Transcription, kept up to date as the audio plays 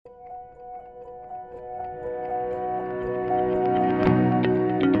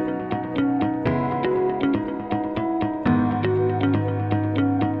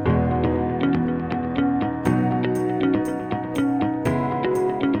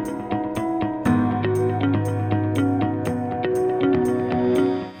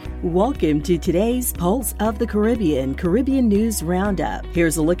Welcome to today's Pulse of the Caribbean News Roundup.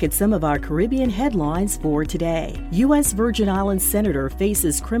 Here's a look at some of our Caribbean headlines for today. U.S. Virgin Islands Senator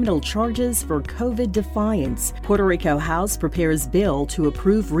faces criminal charges for COVID defiance. Puerto Rico House prepares bill to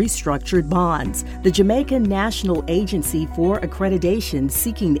approve restructured bonds. The Jamaican National Agency for Accreditation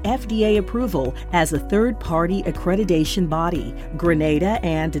seeking FDA approval as a third-party accreditation body. Grenada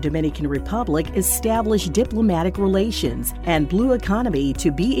and the Dominican Republic establish diplomatic relations, and Blue Economy to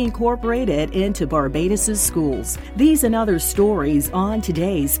be incorporated into Barbados' schools. These and other stories on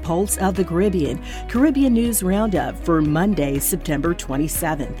today's Pulse of the Caribbean News Roundup for Monday, September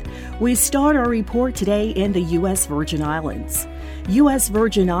 27th. We start our report today in the U.S. Virgin Islands. U.S.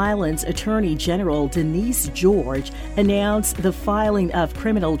 Virgin Islands Attorney General Denise George announced the filing of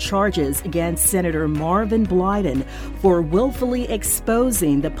criminal charges against Senator Marvin Blyden for willfully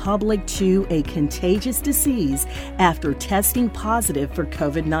exposing the public to a contagious disease after testing positive for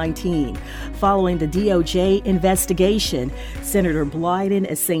COVID-19. Following the DOJ investigation, Senator Blyden,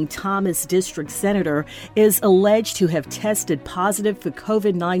 a St. Thomas District Senator, is alleged to have tested positive for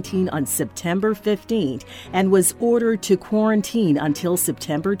COVID-19 on September 15th and was ordered to quarantine until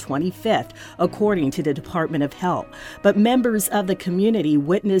September 25th, according to the Department of Health. But members of the community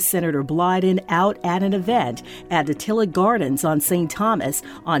witnessed Senator Blyden out at an event at the Tillett Gardens on St. Thomas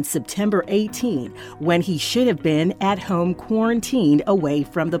on September 18, when he should have been at home quarantined away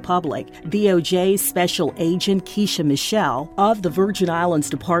from the public. DOJ Special Agent Keisha Michelle of the Virgin Islands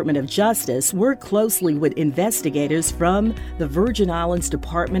Department of Justice worked closely with investigators from the Virgin Islands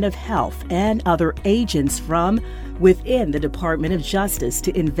Department of Health and other agents from within the Department of Justice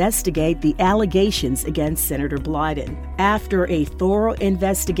to investigate the allegations against Senator Blyden. After a thorough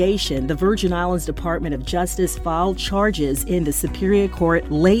investigation, the Virgin Islands Department of Justice filed charges in the Superior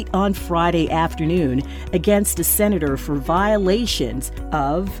Court late on Friday afternoon against the senator for violations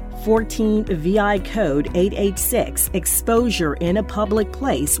of 14 VI Code 886, exposure in a public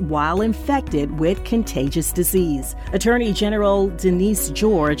place while infected with contagious disease. Attorney General Denise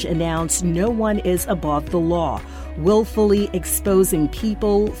George announced no one is above the law. Willfully exposing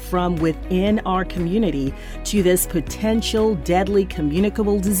people from within our community to this potential deadly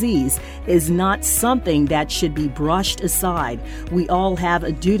communicable disease is not something that should be brushed aside. We all have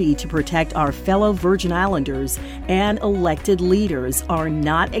a duty to protect our fellow Virgin Islanders, and elected leaders are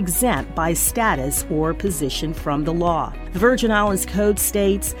not exempt by status or position from the law. The Virgin Islands Code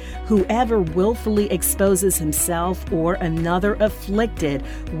states, whoever willfully exposes himself or another afflicted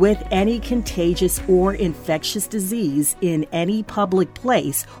with any contagious or infectious disease in any public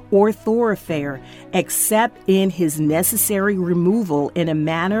place or thoroughfare, except in his necessary removal in a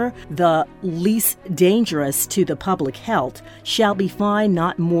manner the least dangerous to the public health, shall be fined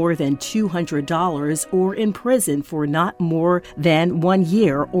not more than $200 or imprisoned for not more than 1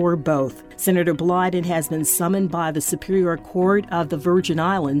 year or both. Senator Blyden has been summoned by the Superior Court of the Virgin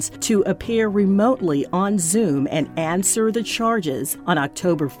Islands to appear remotely on Zoom and answer the charges on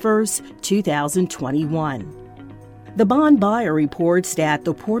October 1st, 2021. The bond buyer reports that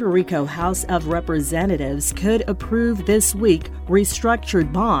the Puerto Rico House of Representatives could approve this week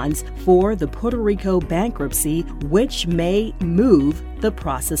restructured bonds for the Puerto Rico bankruptcy, which may move the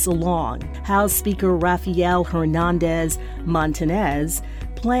process along. House Speaker Rafael Hernandez Montanez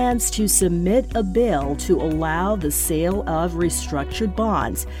plans to submit a bill to allow the sale of restructured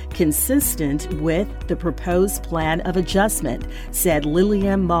bonds consistent with the proposed plan of adjustment, said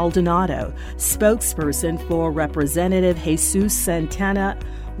Lilian Maldonado, spokesperson for Representative Jesus Santana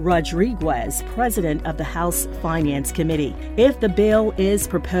Rodriguez, president of the House Finance Committee. If the bill is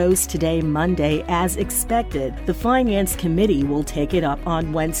proposed today, Monday, as expected, the Finance Committee will take it up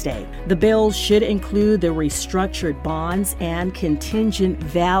on Wednesday. The bill should include the restructured bonds and contingent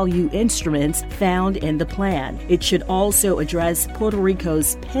value instruments found in the plan. It should also address Puerto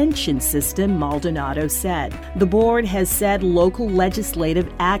Rico's pension system, Maldonado said. The board has said local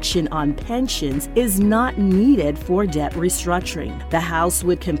legislative action on pensions is not needed for debt restructuring. The House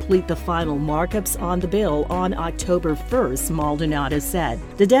would complete the final markups on the bill on October 1st, Maldonado said.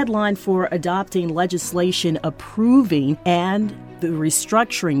 The deadline for adopting legislation approving and the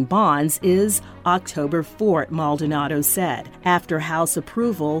restructuring bonds is October 4th, Maldonado said. After House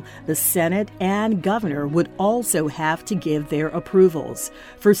approval, the Senate and Governor would also have to give their approvals.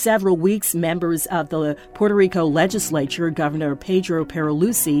 For several weeks, members of the Puerto Rico legislature, Governor Pedro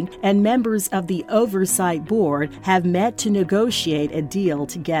Pierluisi, and members of the Oversight Board have met to negotiate a deal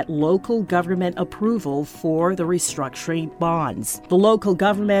to get local government approval for the restructuring bonds. The local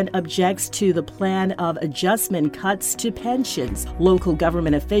government objects to the plan of adjustment cuts to pensions. Local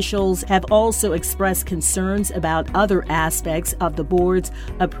government officials have also also expressed concerns about other aspects of the board's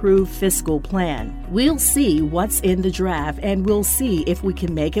approved fiscal plan. "We'll see what's in the draft and we'll see if we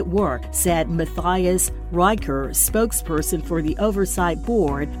can make it work," said Matthias Riker, spokesperson for the Oversight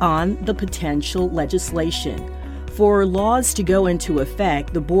Board, on the potential legislation. For laws to go into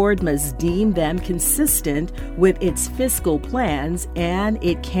effect, the board must deem them consistent with its fiscal plans, and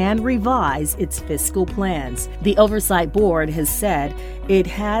it can revise its fiscal plans. The Oversight Board has said it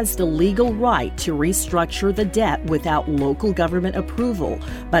has the legal right to restructure the debt without local government approval,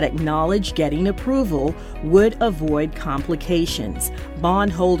 but acknowledge getting approval would avoid complications.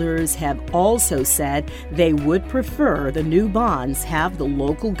 Bondholders have also said they would prefer the new bonds have the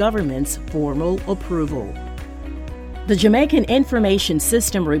local government's formal approval. The Jamaican Information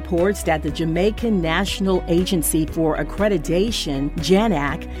System reports that the Jamaican National Agency for Accreditation,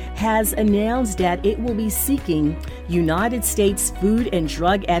 JANAC, has announced that it will be seeking United States Food and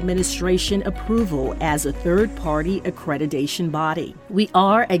Drug Administration approval as a third-party accreditation body. "We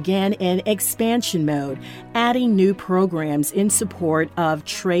are again in expansion mode, adding new programs in support of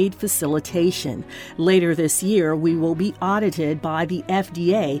trade facilitation. Later this year, we will be audited by the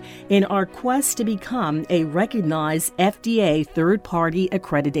FDA in our quest to become a recognized FDA third-party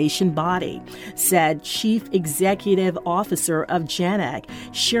accreditation body," said Chief Executive Officer of JANAC,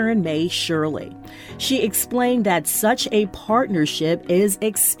 Sharon May Shirley. She explained that such a partnership is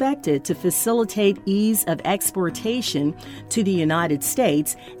expected to facilitate ease of exportation to the United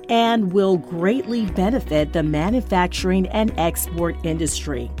States and will greatly benefit the manufacturing and export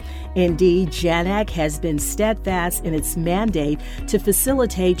industry. Indeed, JANAC has been steadfast in its mandate to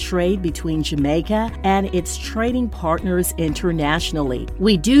facilitate trade between Jamaica and its trading partners internationally.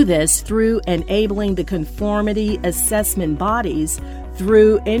 "We do this through enabling the conformity assessment bodies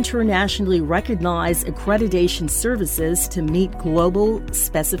through internationally recognized accreditation services to meet global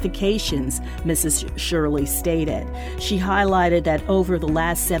specifications," Mrs. Shirley stated. She highlighted that over the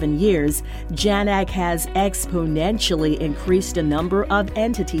last 7 years, JANAC has exponentially increased the number of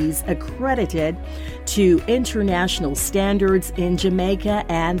entities accredited to international standards in Jamaica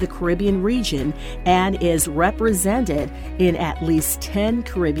and the Caribbean region and is represented in at least 10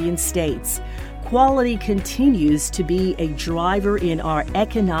 Caribbean states. Quality continues to be a driver in our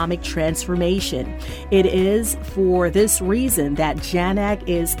economic transformation. It is for this reason that JANAC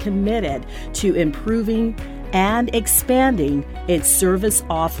is committed to improving and expanding its service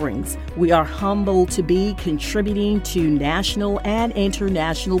offerings. We are humbled to be contributing to national and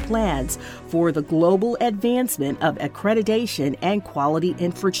international plans for the global advancement of accreditation and quality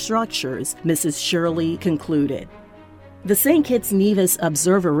infrastructures, Mrs. Shirley concluded. The St. Kitts Nevis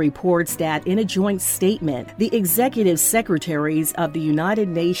Observer reports that in a joint statement, the executive secretaries of the United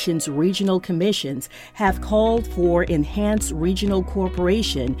Nations Regional Commissions have called for enhanced regional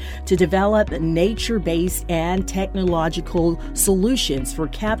cooperation to develop nature-based and technological solutions for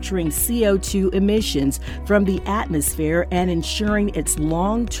capturing CO2 emissions from the atmosphere and ensuring its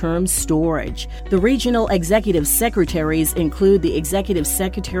long-term storage. The regional executive secretaries include the Executive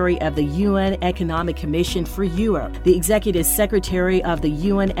Secretary of the UN Economic Commission for Europe, the Executive Secretary of the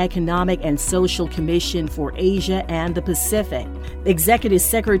UN Economic and Social Commission for Asia and the Pacific, Executive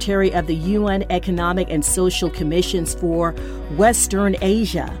Secretary of the UN Economic and Social Commissions for Western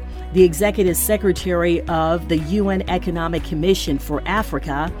Asia, the Executive Secretary of the UN Economic Commission for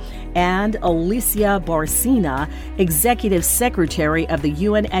Africa, and Alicia Barcina, Executive Secretary of the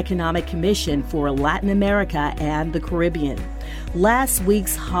UN Economic Commission for Latin America and the Caribbean. Last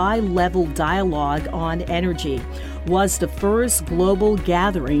week's high-level dialogue on energy was the first global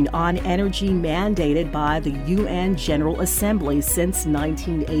gathering on energy mandated by the UN General Assembly since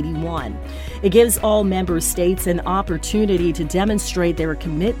 1981. It gives all member states an opportunity to demonstrate their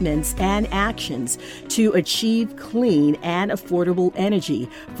commitments and actions to achieve clean and affordable energy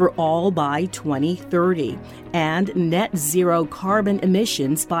for all by 2030 and net zero carbon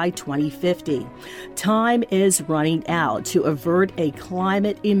emissions by 2050. Time is running out to avert a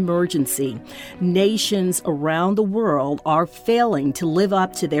climate emergency. Nations around the world are failing to live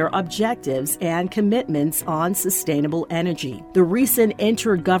up to their objectives and commitments on sustainable energy. The recent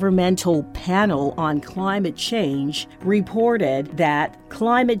Intergovernmental Panel on Climate Change reported that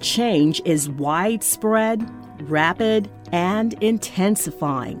climate change is widespread, rapid, and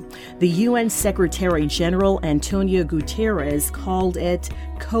intensifying. The UN Secretary General Antonio Guterres called it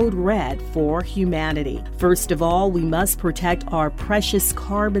Code Red for humanity. First of all, we must protect our precious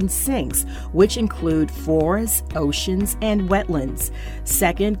carbon sinks, which include forests, oceans, and wetlands.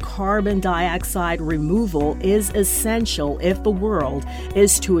 Second, carbon dioxide removal is essential if the world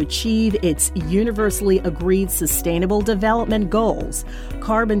is to achieve its universally agreed sustainable development goals.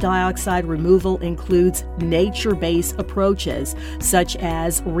 Carbon dioxide removal includes nature-based approaches such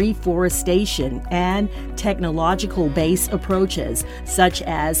as reforestation and technological-based approaches such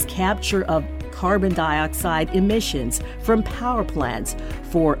as capture of carbon dioxide emissions from power plants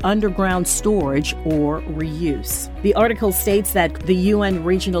for underground storage or reuse. The article states that the UN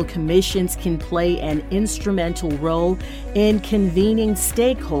regional commissions can play an instrumental role in convening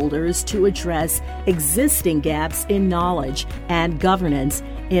stakeholders to address existing gaps in knowledge and governance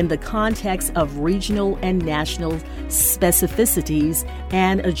in the context of regional and national specificities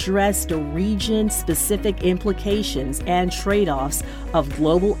and address the region-specific implications and trade-offs of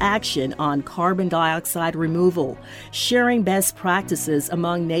global action on carbon dioxide removal, sharing best practices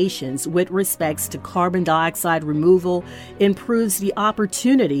among nations with respects to carbon dioxide removal improves the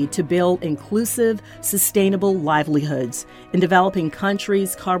opportunity to build inclusive, sustainable livelihoods. In developing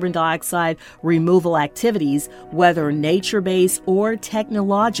countries, carbon dioxide removal activities, whether nature-based or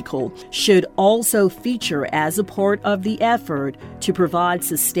technological, should also feature as a part of the effort to provide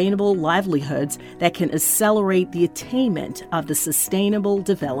sustainable livelihoods that can accelerate the attainment of the Sustainable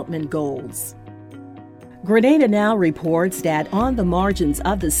Development Goals. Grenada Now reports that on the margins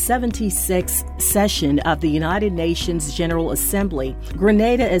of the 76th session of the United Nations General Assembly,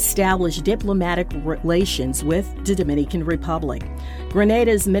 Grenada established diplomatic relations with the Dominican Republic.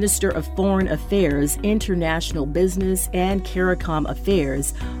 Grenada's Minister of Foreign Affairs, International Business, and CARICOM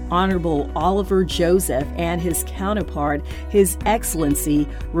Affairs, Honorable Oliver Joseph, and his counterpart, His Excellency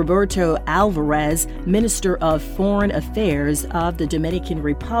Roberto Alvarez, Minister of Foreign Affairs of the Dominican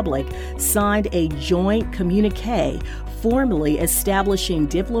Republic, signed a joint communiqué formally establishing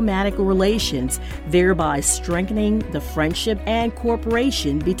diplomatic relations, thereby strengthening the friendship and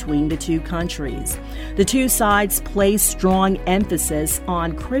cooperation between the two countries. The two sides place strong emphasis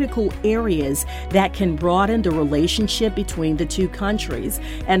on critical areas that can broaden the relationship between the two countries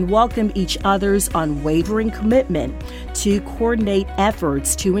and welcome each other's unwavering commitment to coordinate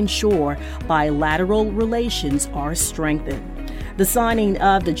efforts to ensure bilateral relations are strengthened. The signing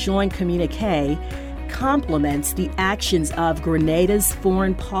of the joint communiqué complements the actions of Grenada's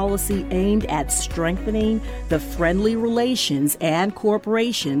foreign policy aimed at strengthening the friendly relations and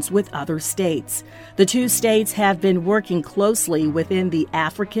cooperations with other states. The two states have been working closely within the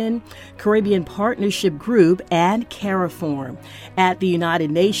African Caribbean Partnership Group and CARIFORUM. At the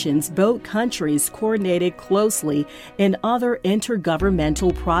United Nations, both countries coordinated closely in other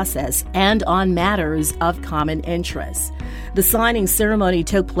intergovernmental processes and on matters of common interest. The signing ceremony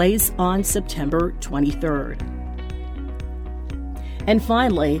took place on September 23rd. And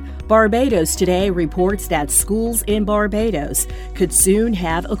finally, Barbados Today reports that schools in Barbados could soon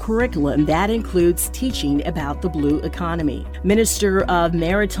have a curriculum that includes teaching about the blue economy. Minister of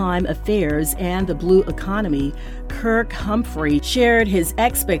Maritime Affairs and the Blue Economy, Kirk Humphrey, shared his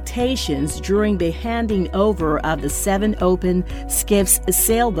expectations during the handing over of the 7 open skiffs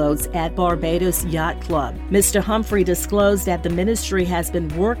sailboats at Barbados Yacht Club. Mr. Humphrey disclosed that the ministry has been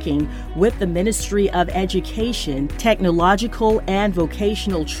working with the Ministry of Education, Technological and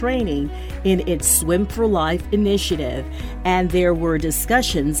Vocational Training in its Swim for Life initiative, and there were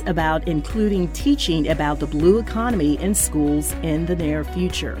discussions about including teaching about the blue economy in schools in the near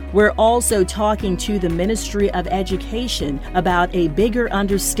future. We're also talking to the Ministry of Education about a bigger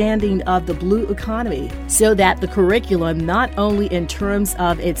understanding of the blue economy so that the curriculum, not only in terms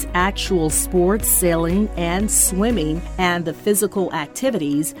of its actual sports, sailing, and swimming and the physical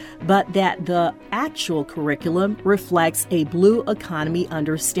activities, but that the actual curriculum reflects a blue economy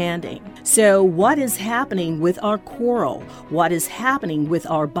understanding. So what is happening with our coral? What is happening with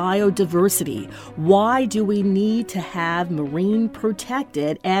our biodiversity? Why do we need to have marine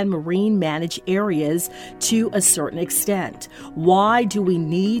protected and marine managed areas to a certain extent? Why do we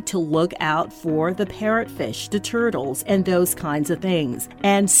need to look out for the parrotfish, the turtles, and those kinds of things?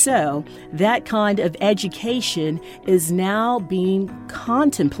 And so that kind of education is now being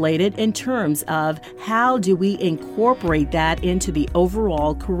contemplated in terms of how do we incorporate that into the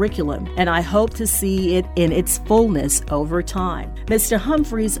overall curriculum curriculum, and I hope to see it in its fullness over time. Mr.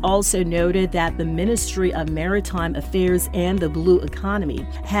 Humphreys also noted that the Ministry of Maritime Affairs and the Blue Economy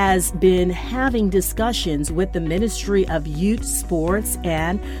has been having discussions with the Ministry of Youth, Sports,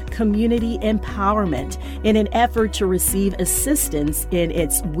 and Community Empowerment in an effort to receive assistance in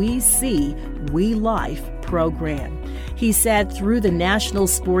its We See, We Life program. He said through the National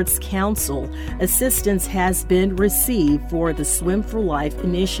Sports Council, assistance has been received for the Swim for Life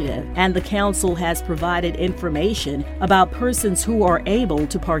initiative, and the council has provided information about persons who are able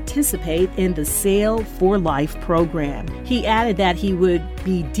to participate in the Sail for Life program. He added that he would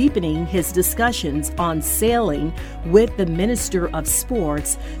be deepening his discussions on sailing with the Minister of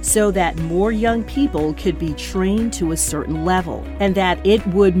Sports so that more young people could be trained to a certain level, and that it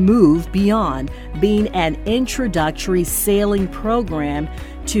would move beyond being an introductory sailing program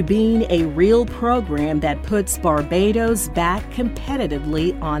to being a real program that puts Barbados back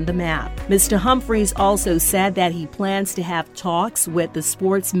competitively on the map. Mr. Humphreys also said that he plans to have talks with the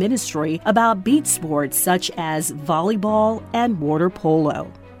sports ministry about beach sports such as volleyball and water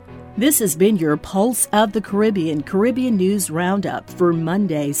polo. This has been your Pulse of the Caribbean News Roundup for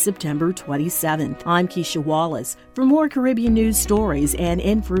Monday, September 27th. I'm Keisha Wallace. For more Caribbean news stories and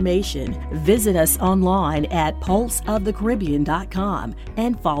information, visit us online at pulseofthecaribbean.com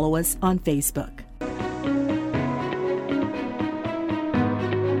and follow us on Facebook.